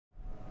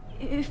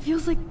It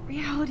feels like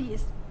reality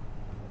is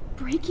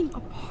breaking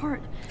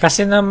apart.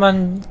 Kasi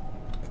naman,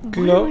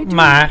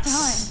 Max,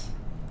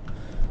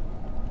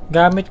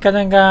 gamit ka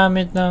ng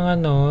gamit ng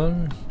ano,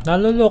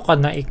 naluluka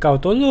na ikaw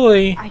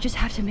tuloy. I just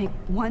have to make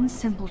one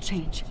simple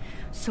change,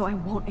 so I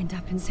won't end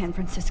up in San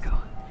Francisco.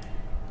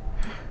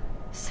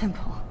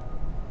 Simple.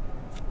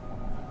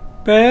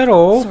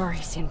 Pero,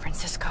 sorry, San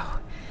Francisco.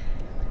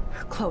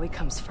 Chloe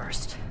comes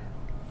first.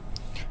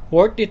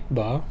 Worth it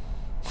ba?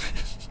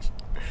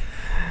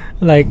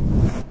 Like,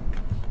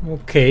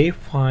 okay,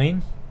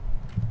 fine.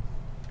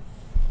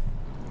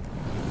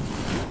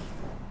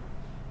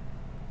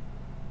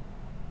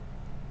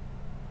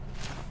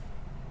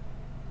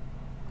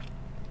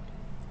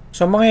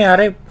 So,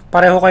 mangyayari,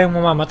 pareho kayong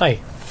mamamatay.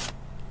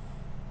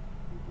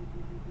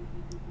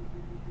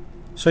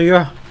 So,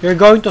 you're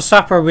going to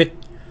suffer with...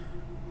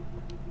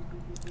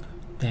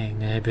 Dang,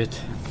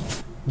 nabbit.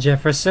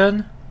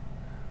 Jefferson?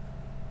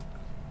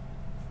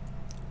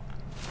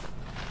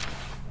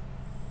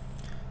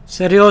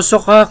 Seryoso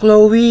ka,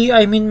 Chloe?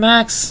 I mean,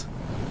 Max?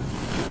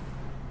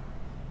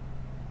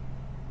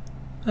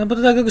 Ano ba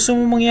talaga gusto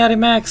mo mangyari,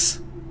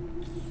 Max?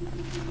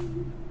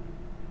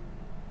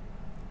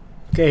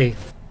 Okay.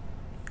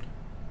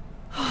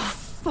 Oh,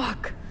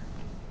 fuck.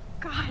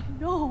 God,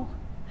 no.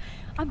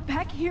 I'm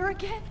back here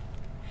again?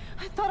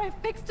 I thought I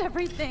fixed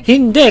everything.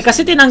 Hindi,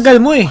 kasi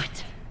tinanggal mo eh.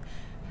 What?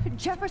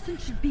 Jefferson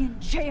should be in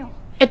jail.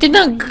 Eh,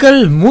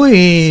 tinanggal mo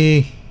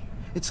eh.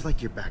 It's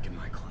like you're back in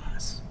my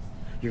class.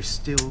 You're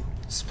still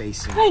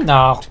spacing. Ay,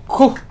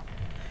 naku.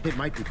 It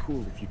might be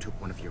cool if you took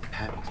one of your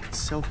patented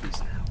selfies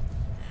now.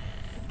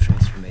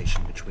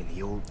 Transformation between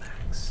the old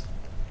Max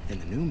and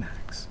the new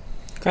Max.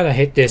 Gotta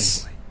hate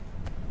this.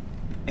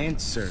 Anyway,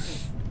 answer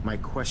my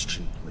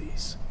question,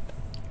 please.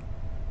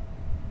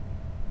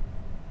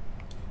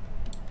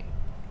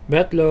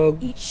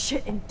 Betlog. Eat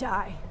shit and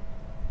die.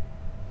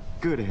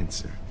 Good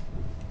answer.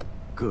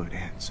 Good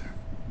answer.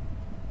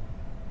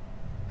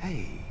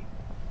 Hey,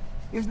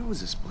 your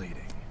nose is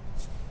bleeding.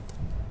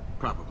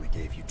 Probably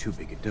gave you too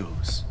big a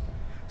dose.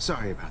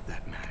 Sorry about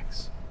that,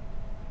 Max.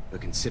 But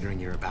considering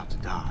you're about to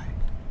die,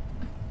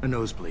 a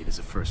nosebleed is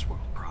a first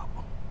world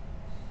problem.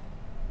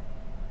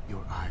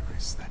 Your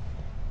iris, that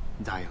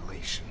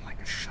dilation like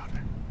a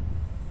shutter.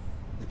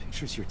 The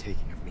pictures you're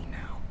taking of me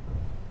now.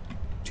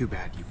 Too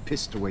bad you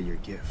pissed away your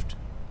gift.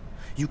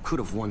 You could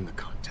have won the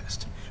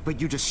contest,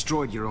 but you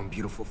destroyed your own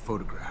beautiful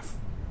photograph.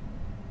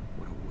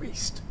 What a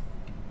waste.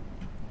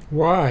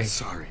 Why?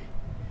 Sorry,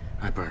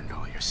 I burned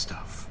all your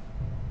stuff.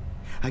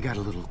 I got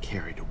a little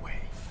carried away.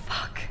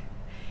 Fuck.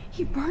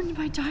 He burned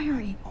my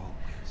diary.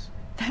 Always.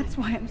 That's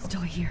why I'm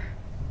still here.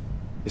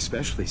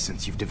 Especially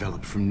since you've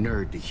developed from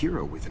nerd to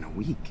hero within a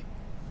week.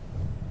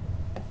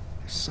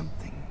 There's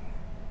something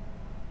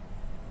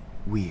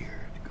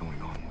weird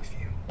going on with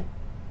you.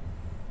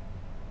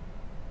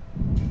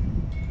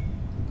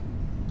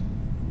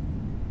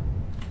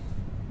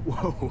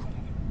 Whoa.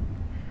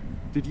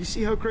 Did you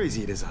see how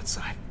crazy it is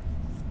outside?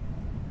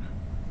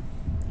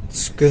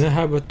 It's gonna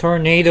have a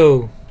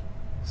tornado.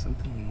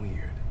 Something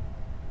weird.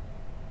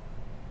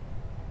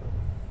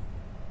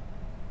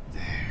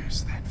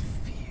 There's that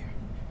fear.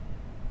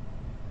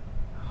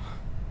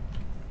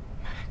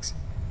 Max,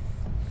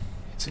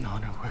 it's an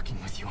honor working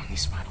with you on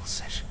these final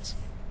sessions.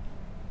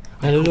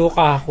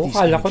 Naluluka ako.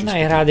 Kala ko na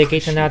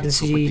eradicate na natin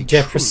si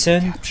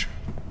Jefferson.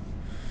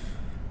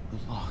 The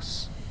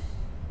loss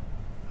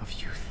of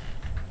youth.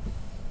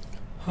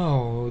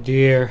 Oh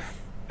dear.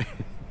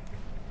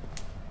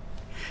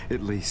 At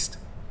least,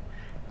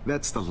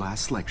 that's the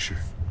last lecture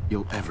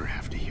you'll ever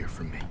have to hear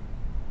from me.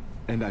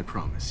 And I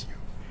promise you,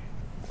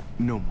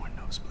 no more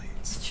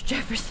nosebleeds. Mr.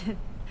 Jefferson,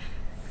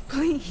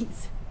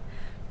 please,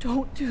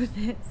 don't do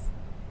this.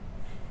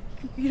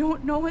 You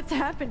don't know what's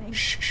happening.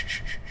 Shh, shh,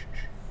 shh, shh,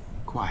 shh.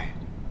 Quiet.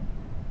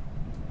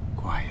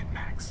 Quiet,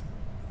 Max.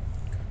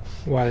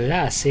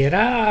 Wala,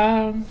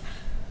 sira.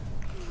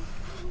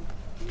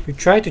 You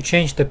try to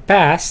change the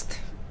past.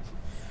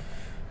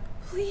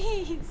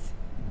 Please,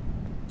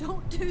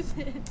 don't do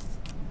this.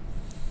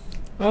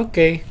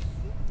 Okay.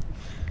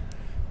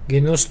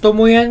 Ginusto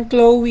mo yan,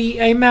 Chloe.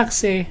 Ay,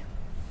 Max eh.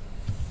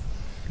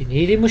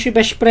 Pinili mo si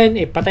best friend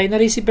eh. Patay na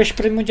rin si best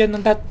friend mo dyan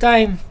ng that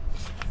time.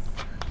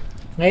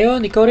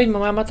 Ngayon, ikaw rin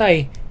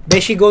mamamatay.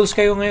 Beshi goals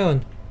kayo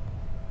ngayon.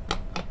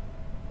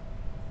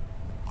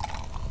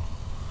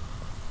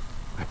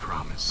 I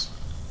promise.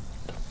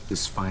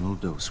 This final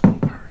dose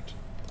won't hurt.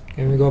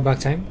 Can we go back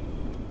time?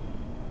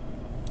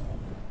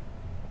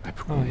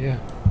 Oh, yeah.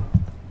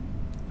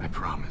 I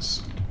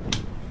promise.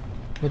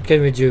 What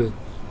can we do?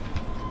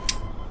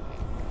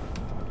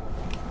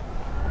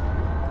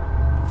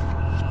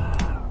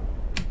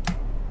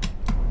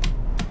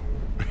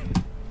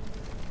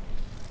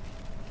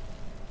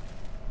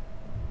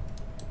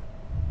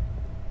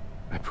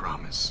 I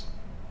promise.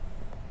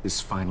 This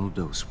final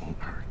dose won't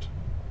hurt.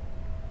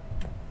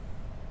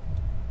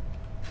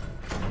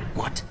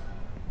 What?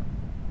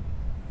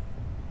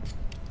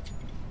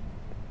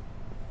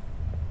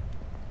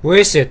 Where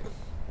is it?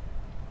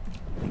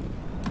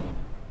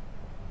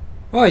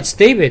 Oh, it's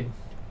David.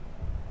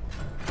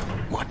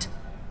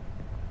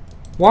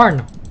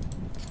 Warn!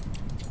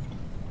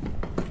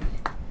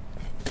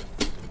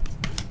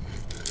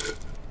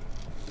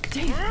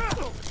 David.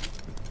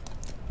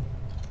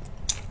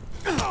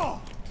 No,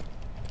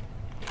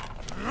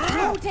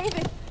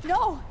 David,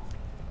 no!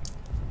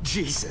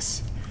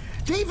 Jesus.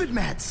 David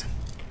Madsen.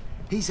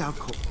 He's out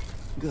cold.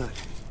 Good.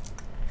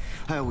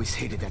 I always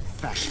hated that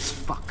fascist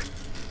fuck.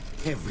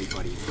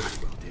 Everybody in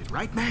Blackwell did,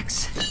 right,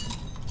 Max?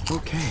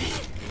 Okay.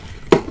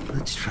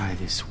 Let's try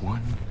this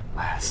one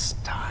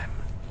last time.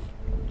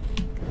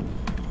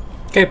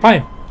 Okay,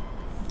 fine.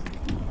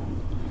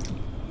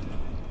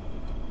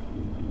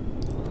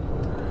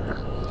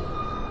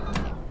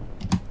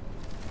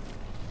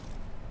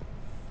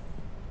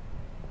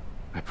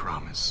 I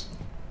promise.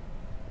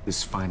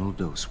 This final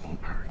dose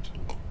won't hurt.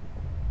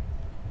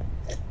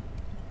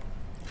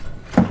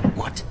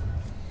 What?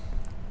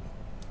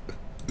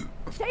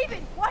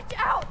 David, watch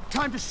out!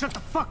 Time to shut the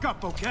fuck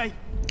up, okay?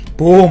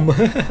 Boom!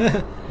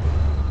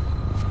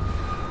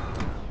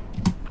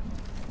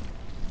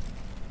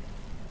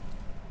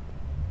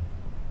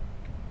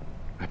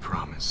 I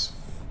promise.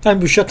 Time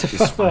to shut the This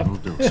fuck up. final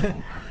dose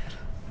won't hurt.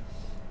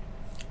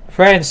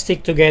 Friends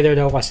stick together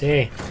daw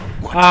kasi.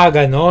 What?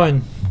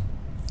 Ganon.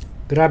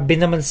 Grabe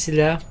naman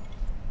sila.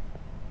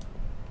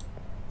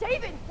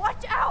 David,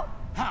 watch out!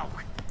 How?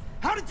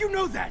 How did you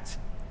know that?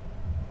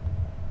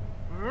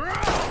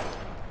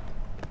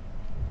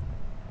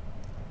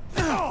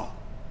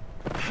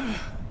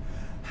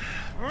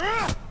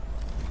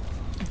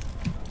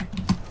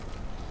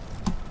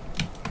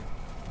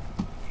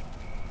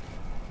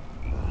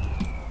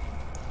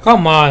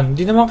 Come on,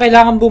 di naman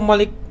kailangan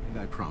bumalik. And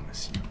I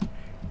promise you,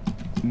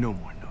 no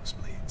more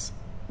nosebleeds.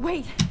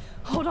 Wait,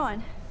 hold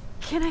on.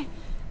 Can I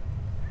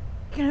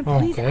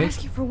please Okay.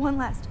 ask you for one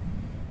last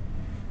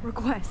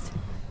request?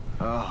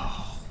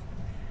 Oh,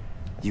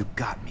 you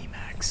got me,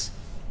 Max.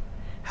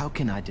 How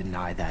can I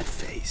deny that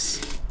face?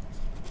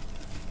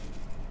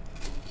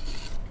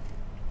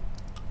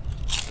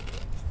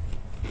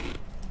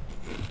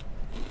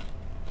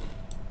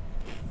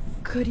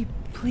 Could you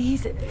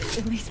please at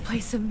least play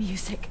some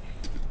music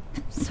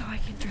so I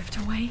can drift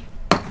away?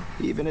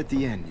 Even at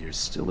the end, you're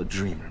still a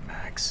dreamer,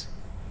 Max.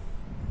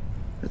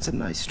 That's a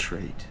nice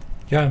trait.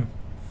 Yan.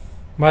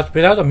 But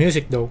without the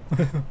music though.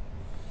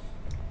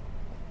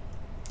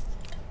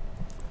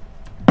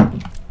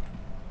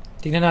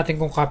 Tingnan natin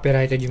kung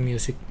copyrighted yung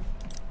music.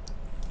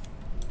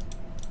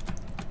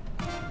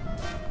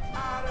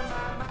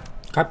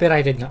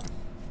 Copyrighted nga.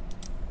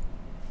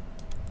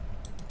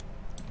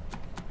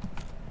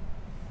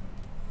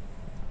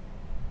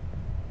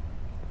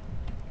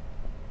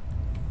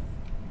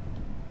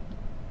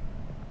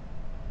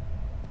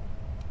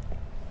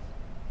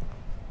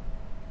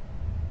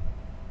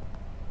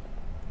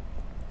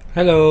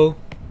 Hello.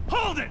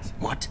 Hold it!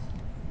 What?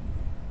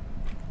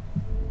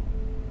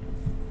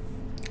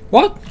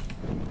 What?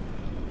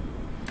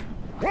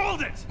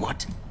 Hold it!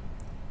 What?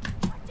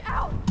 Watch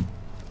out!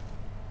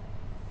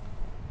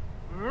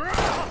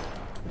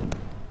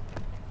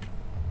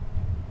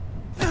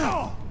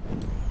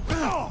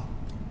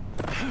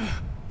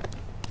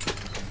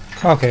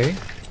 Okay.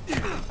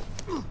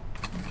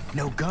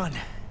 No gun.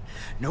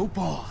 No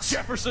balls.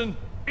 Jefferson,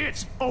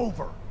 it's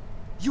over.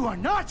 You are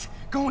not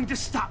going to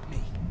stop me.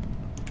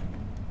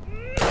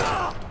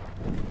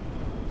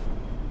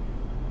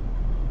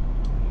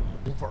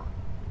 Over.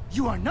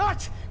 You are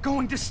not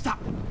going to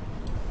stop me.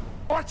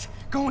 Not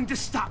going to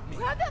stop me.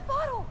 Grab that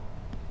bottle!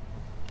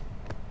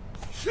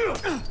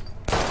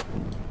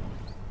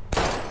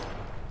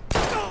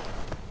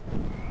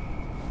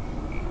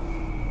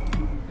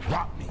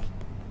 Drop me.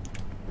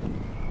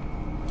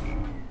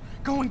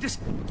 Going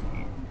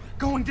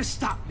to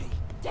stop me.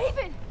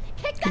 David,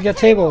 kick that Kick the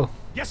table.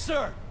 Yes,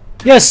 sir.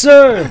 Yes,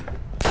 sir!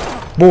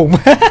 Boom!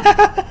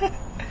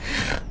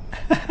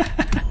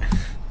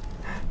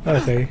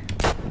 Okay.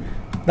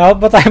 Dapat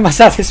ba tayo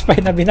masatisfy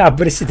na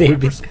binabri si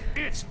David? Jefferson,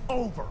 it's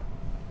over.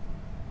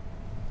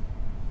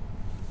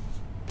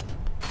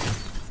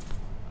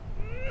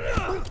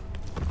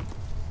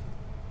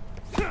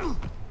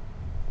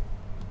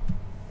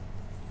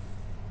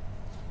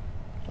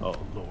 Oh,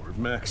 Lord,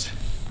 Max.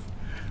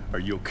 Are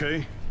you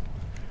okay?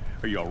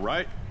 Are you all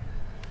right?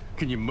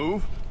 Can you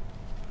move?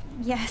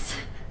 Yes.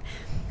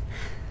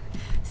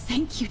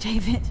 Thank you,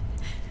 David.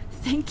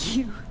 Thank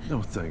you.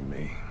 Don't thank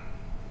me.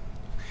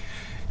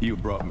 You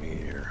brought me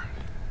here.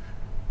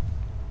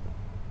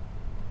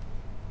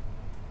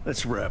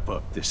 Let's wrap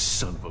up this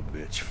son of a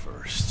bitch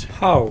first.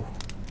 How?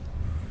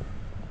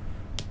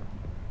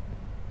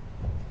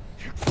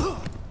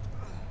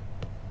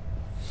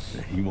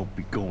 He won't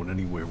be going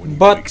anywhere when he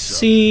But wakes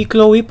si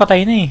Chloe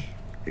patay na eh.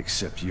 up.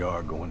 Except you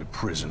are going to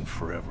prison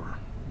forever.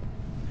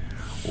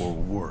 Or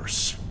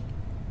worse.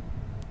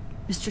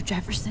 Mr.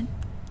 Jefferson,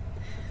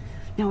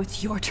 now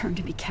it's your turn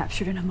to be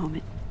captured in a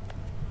moment.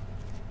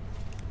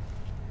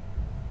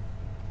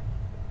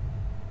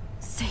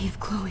 Save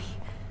Chloe.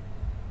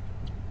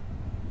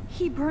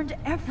 He burned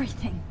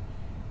everything,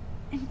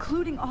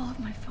 including all of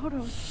my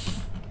photos.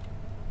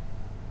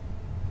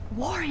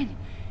 Warren,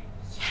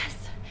 yes,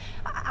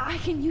 I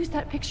can use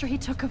that picture he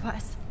took of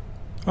us.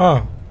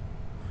 Oh.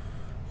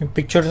 Yung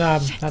picture na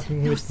Shit,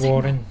 natin no with signal.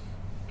 Warren.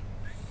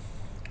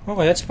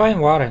 Okay, let's find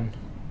Warren.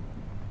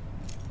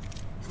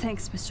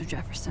 Thanks, Mr.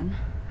 Jefferson,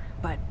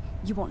 but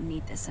you won't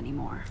need this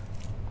anymore.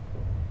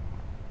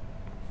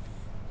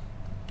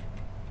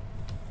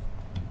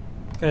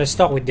 Okay, let's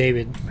talk with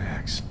David.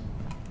 Max.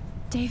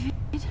 David?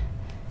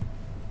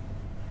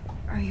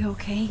 Are you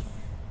okay?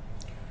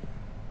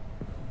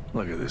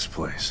 Look at this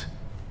place.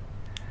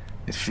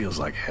 It feels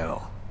like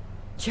hell.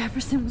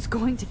 Jefferson was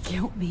going to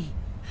kill me.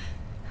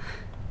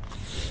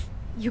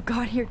 You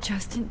got here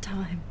just in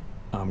time.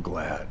 I'm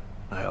glad.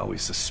 I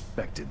always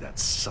suspected that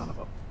son of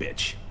a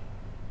bitch.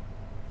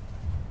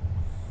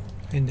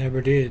 I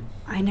never did.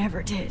 I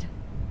never did.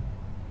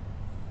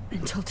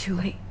 Until too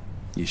late.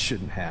 You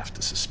shouldn't have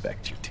to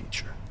suspect your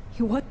teacher.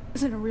 He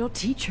wasn't a real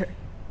teacher.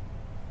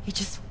 He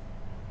just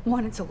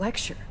wanted to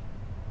lecture.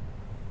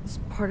 It's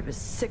part of his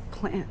sick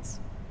plans.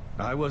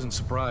 I wasn't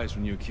surprised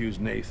when you accused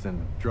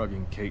Nathan of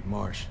drugging Kate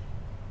Marsh.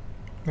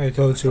 I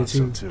thought so Thought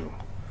so too. too.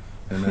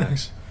 And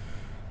Max,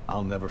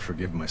 I'll never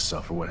forgive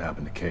myself for what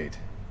happened to Kate.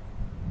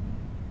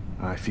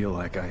 I feel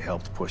like I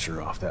helped push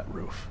her off that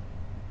roof.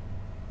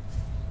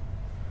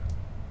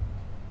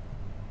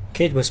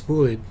 Kate was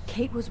bullied.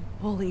 Kate was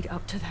bullied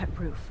up to that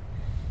roof.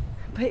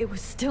 But it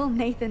was still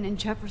Nathan and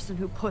Jefferson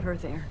who put her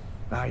there.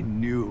 I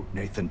knew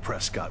Nathan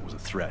Prescott was a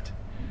threat.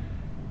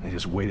 I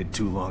just waited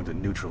too long to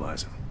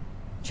neutralize him.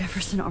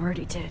 Jefferson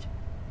already did.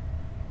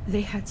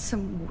 They had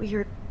some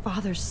weird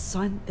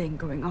father-son thing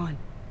going on.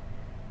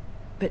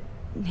 But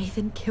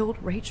Nathan killed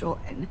Rachel,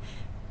 and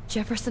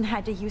Jefferson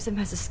had to use him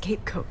as a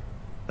scapegoat.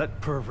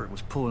 That pervert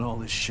was pulling all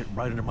this shit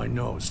right under my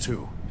nose,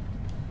 too.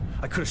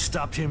 I could have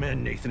stopped him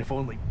and Nathan if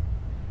only...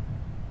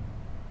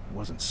 I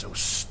wasn't so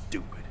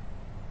stupid.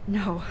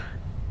 No.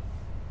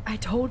 I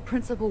told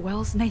Principal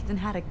Wells Nathan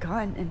had a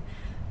gun and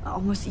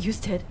almost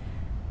used it.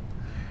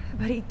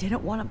 But he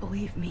didn't want to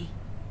believe me.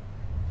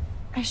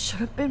 I should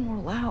have been more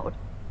loud.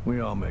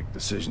 We all make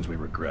decisions we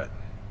regret.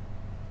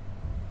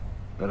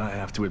 But I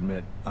have to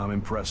admit, I'm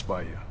impressed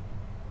by you.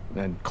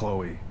 And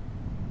Chloe.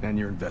 And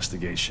your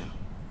investigation.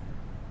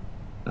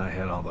 I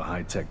had all the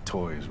high-tech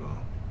toys, well,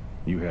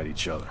 you had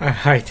each other.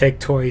 High-tech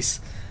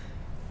toys.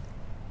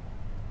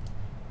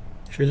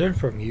 She learned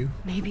from you.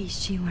 Maybe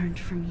she learned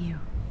from you.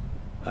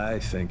 I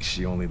think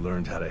she only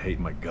learned how to hate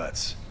my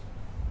guts.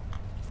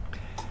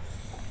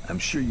 I'm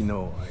sure you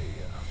know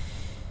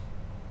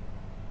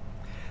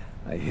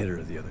I hit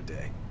her the other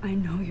day. I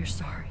know you're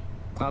sorry.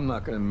 I'm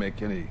not gonna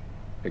make any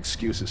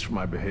excuses for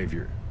my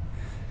behavior.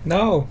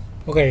 No.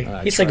 Okay,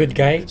 I he's a tried good to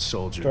be a guy. good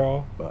soldier,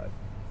 Draw. but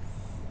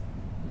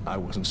I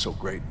wasn't so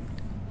great.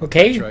 I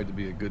Okay. tried to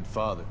be a good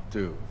father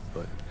too,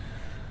 but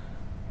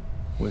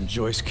when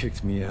Joyce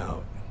kicked me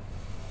out,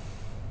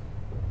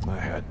 I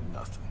had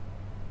nothing.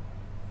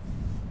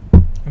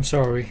 I'm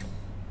sorry.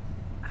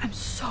 I'm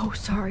so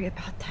sorry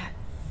about that.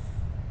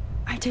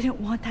 I didn't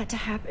want that to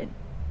happen.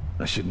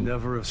 I should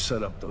never have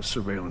set up those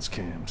surveillance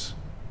cams.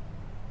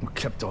 Or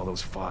kept all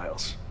those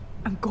files.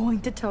 I'm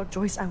going to tell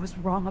Joyce I was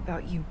wrong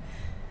about you.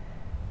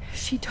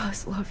 She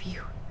does love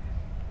you.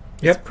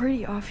 Yep. It's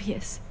pretty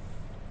obvious.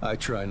 I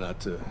try not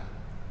to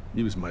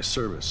use my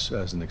service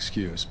as an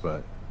excuse,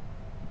 but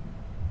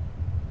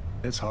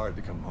it's hard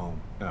to come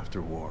home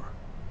after war.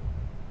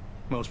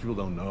 Most people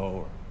don't know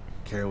or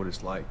care what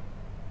it's like.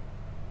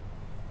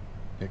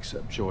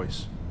 Except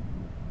Joyce.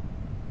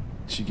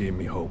 She gave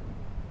me hope.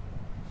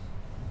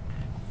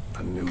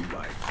 A new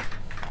life.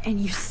 And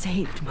you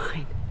saved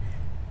mine.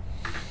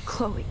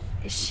 Chloe,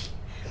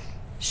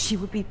 she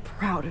would be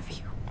proud of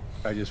you.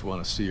 I just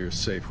want to see her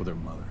safe with her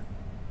mother.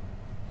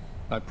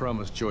 I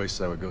promised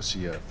Joyce I would go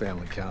see a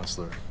family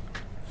counselor.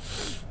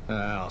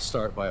 I'll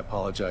start by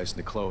apologizing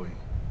to Chloe.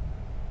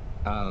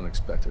 I don't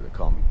expect her to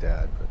call me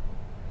Dad, but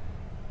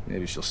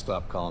maybe she'll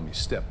stop calling me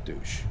step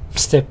douche.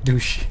 Step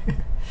douche.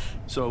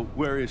 So,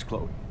 where is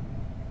Chloe?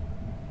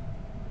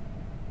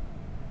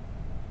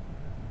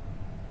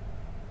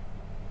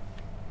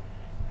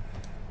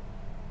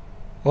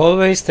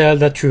 Always tell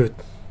the truth.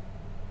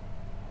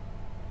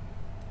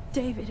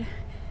 David,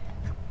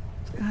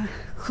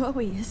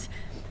 Chloe is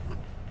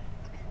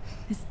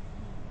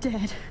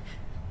dead.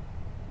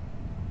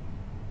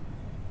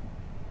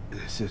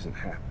 This isn't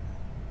happening.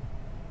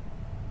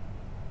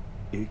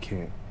 It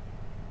can't.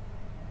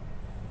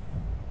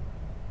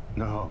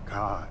 No,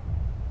 God.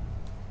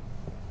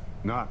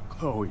 Not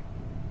Chloe.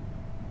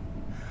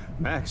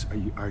 Max,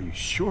 are you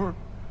sure?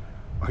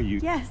 Are you...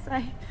 Yes,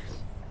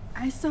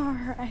 I saw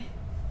her.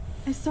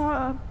 I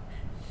saw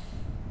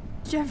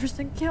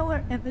Jefferson kill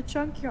her in the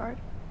junkyard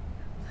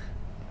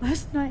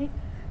last night.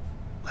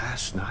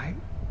 Last night?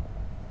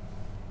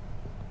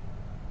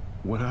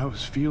 When I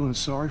was feeling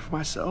sorry for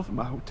myself in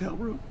my hotel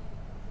room?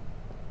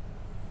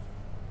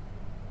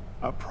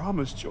 I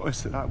promised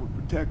Joyce that I would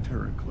protect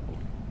her and Chloe.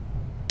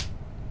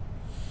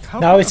 How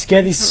Now can it's I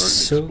getting face her and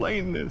so...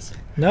 explain this.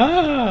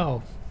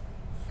 No!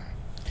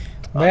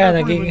 I Bayan,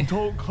 never even naging...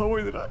 told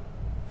Chloe that I...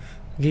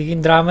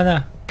 Nagiging drama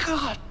na.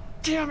 God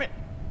damn it!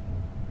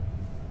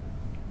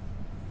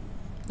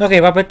 Okay,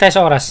 papalit tayo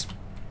sa oras.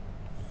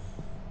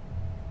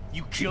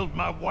 You killed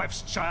my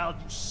wife's child,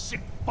 you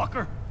sick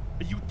fucker!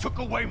 And you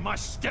took away my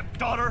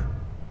stepdaughter?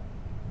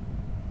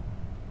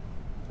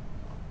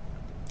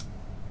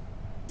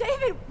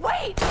 David,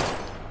 wait!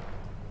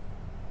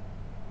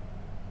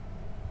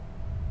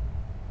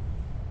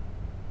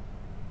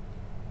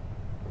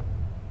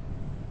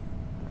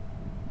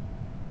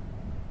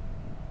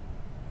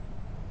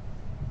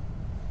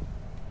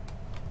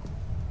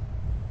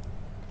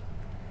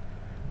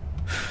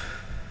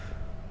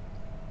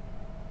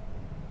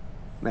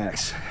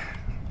 Max,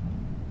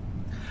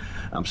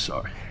 I'm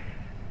sorry.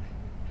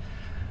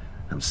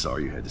 I'm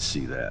sorry you had to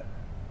see that.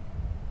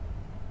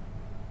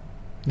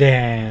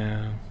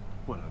 Damn.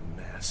 What a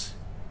mess.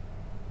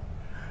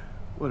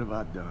 What have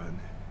I done?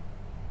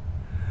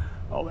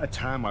 All that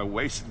time I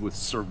wasted with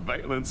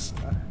surveillance.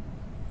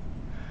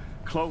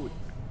 Chloe,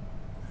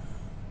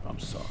 I'm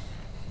sorry.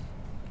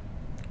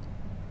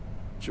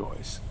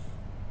 Joyce,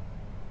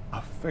 I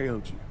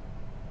failed you.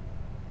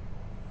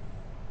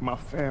 My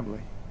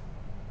family.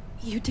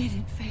 You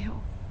didn't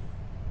fail.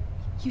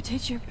 You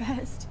did your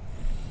best.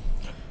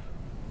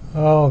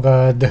 Oh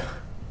god.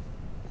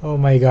 Oh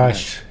my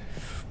gosh.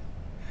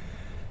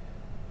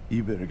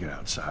 You better get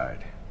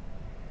outside.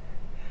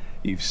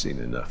 You've seen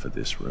enough of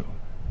this room.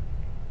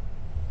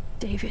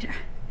 David,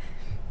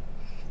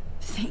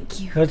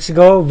 thank you. Let's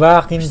go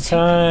back in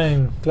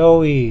time,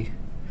 Chloe.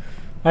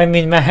 I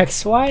mean,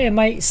 Max, why am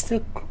I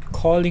still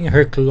calling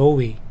her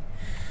Chloe?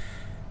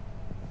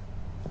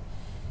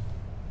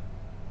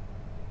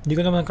 Hindi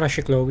ko naman crush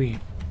si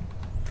Chloe.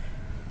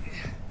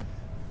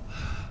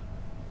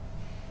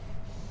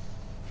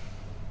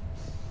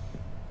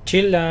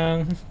 Chill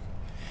lang.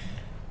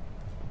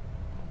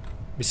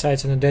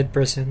 Besides, I'm a dead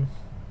person.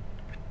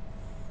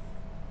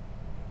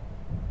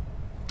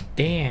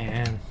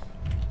 Damn.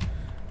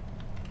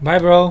 Bye,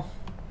 bro.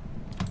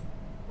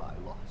 I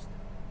lost.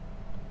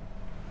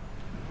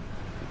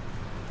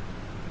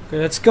 Okay,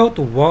 let's go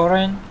to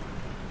Warren.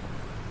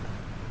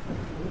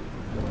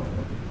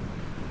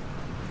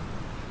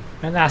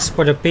 And ask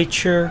for the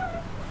picture.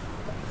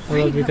 So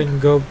that we can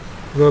go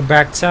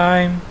back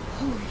time.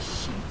 Holy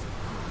shit.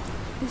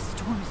 This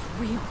storm is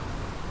real.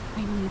 I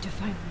need to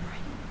find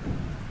Warren.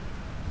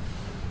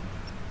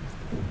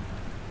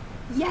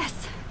 Yes!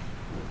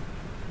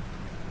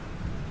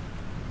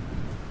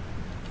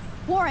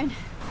 Warren,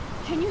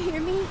 can you hear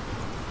me?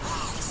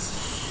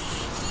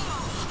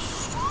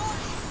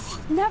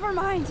 Never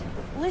mind.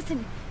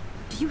 Listen,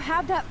 do you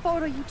have that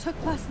photo you took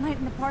last night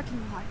in the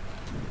parking lot?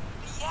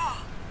 Yeah.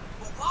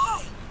 But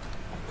why?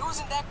 It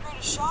wasn't that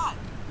great a shot.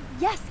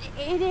 Yes,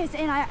 it is,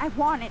 and I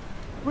want it.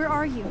 Where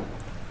are you?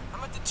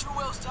 I'm at the Two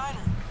Whales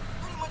Diner.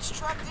 Pretty much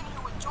trapped in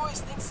here with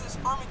Joyce thinks this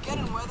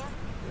Armageddon weather.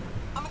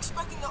 I'm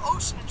expecting the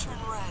ocean to turn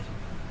red.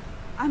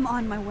 I'm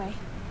on my way.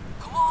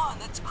 Come on,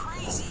 that's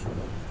crazy.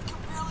 You can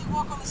barely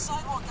walk on the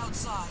sidewalk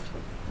outside.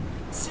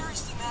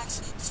 Seriously,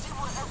 Max, stay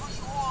wherever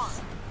you are.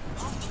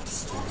 I don't think the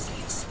storm's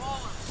getting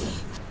smaller.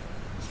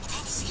 I'm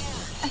kinda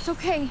scared. That's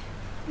okay.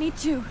 Me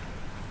too.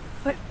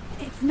 But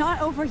it's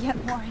not over yet,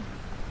 Warren.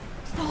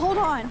 So hold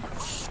on.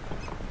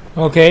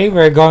 Okay,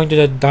 we're going to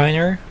the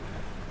diner.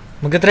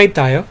 Magka-drive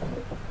tayo?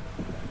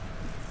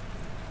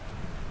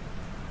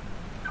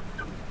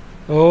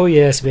 Oh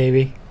yes,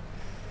 baby.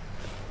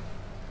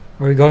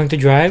 Are we going to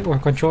drive or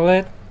control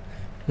it?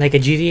 Like a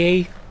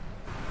GTA?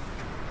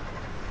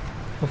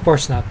 Of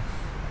course not.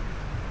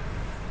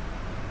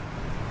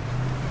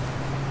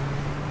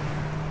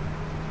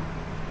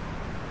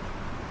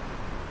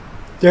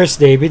 There's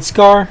David's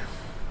car.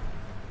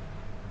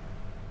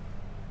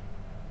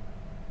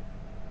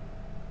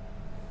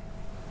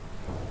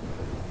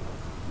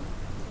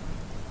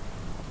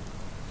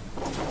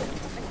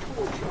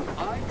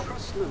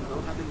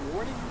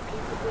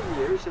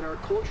 That our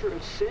culture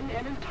of sin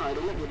and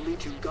entitlement would lead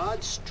to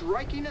God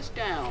striking us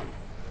down.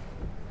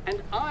 And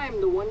I'm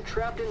the one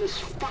trapped in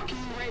this fucking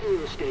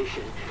radio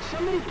station.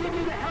 Somebody get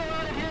me the hell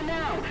out of here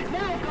now!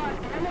 Now,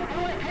 goddammit,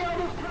 how I pay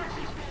all those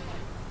taxes!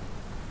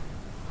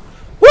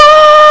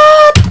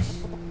 What?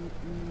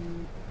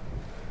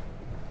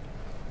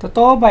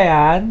 Totoo ba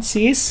yan,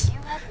 sis?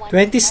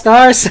 20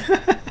 stars.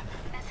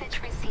 Message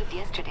received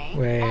yesterday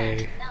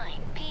Wait. at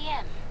 9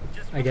 p.m.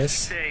 I guess.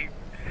 Say,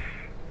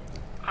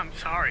 I'm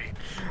sorry.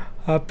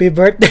 Happy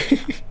birthday.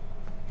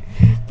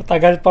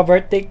 Patagal pa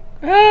birthday.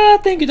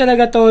 Ah, thank you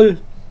talaga, tol.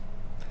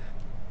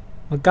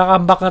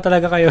 Magka-comeback na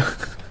talaga kayo.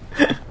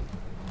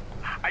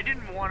 I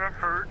didn't want to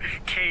hurt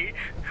Kate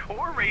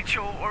or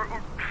Rachel or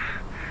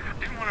I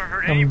didn't want to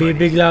hurt Ang anybody.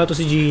 bibigla to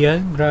si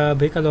Gian.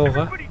 Grabe,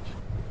 kaloka. Everybody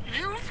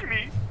used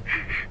me.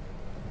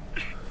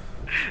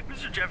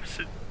 Mr.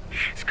 Jefferson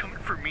is coming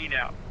for me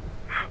now.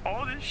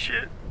 All this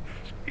shit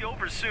will be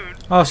over soon.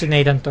 Oh, si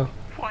Nathan to.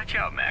 Watch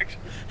out, Max.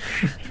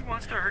 He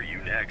wants to hurt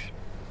you next.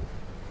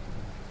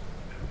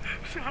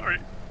 Sorry.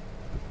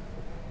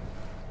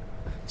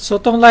 So,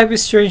 tong Life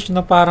is Strange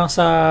na parang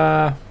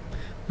sa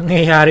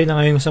nangyayari na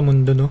ngayon sa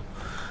mundo, no?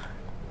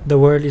 The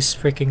world is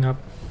freaking up.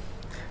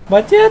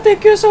 But yeah,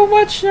 thank you so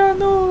much,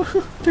 no?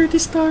 30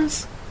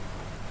 stars.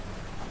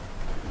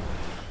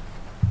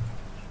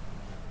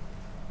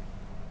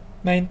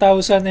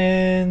 9,000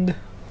 and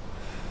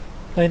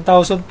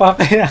 9,000 pa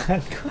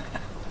kailangan ko.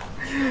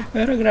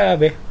 Pero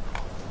grabe.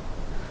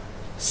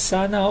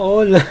 Sana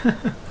all.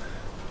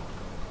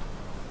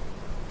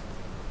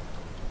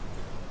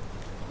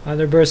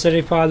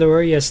 Anniversary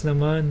follower, yes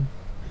naman.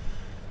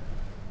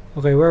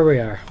 Okay, where we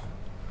are?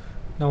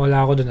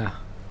 Nawala ako dun ah.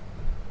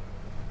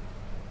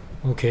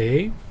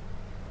 Okay.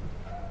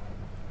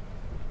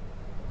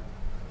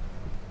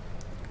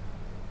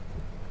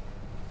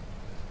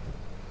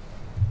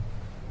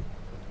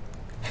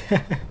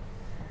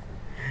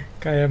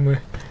 Kaya mo.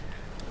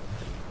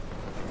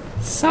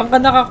 Saan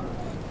ka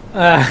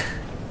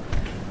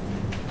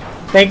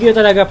Thank you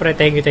talaga, pre.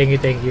 Thank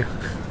you.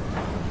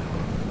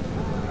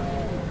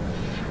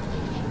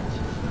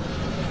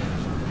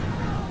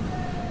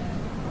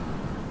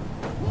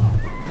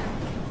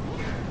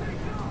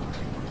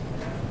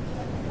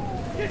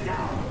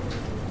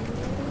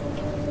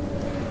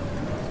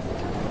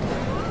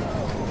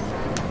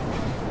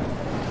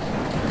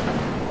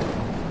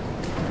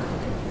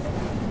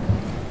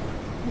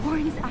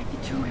 Warren is at the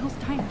Two Wheels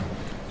Diner.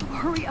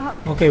 Hurry up.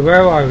 Okay,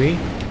 where are we?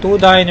 2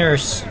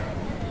 diners.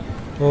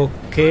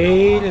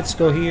 Okay, let's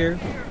go here.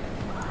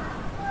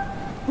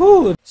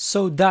 Woo!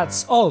 So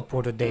that's all for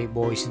today,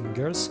 boys and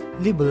girls.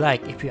 Leave a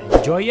like if you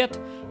enjoy it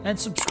and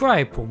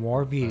subscribe for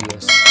more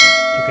videos.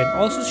 You can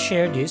also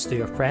share this to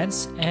your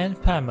friends and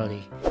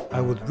family.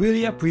 I would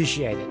really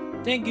appreciate it.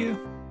 Thank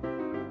you.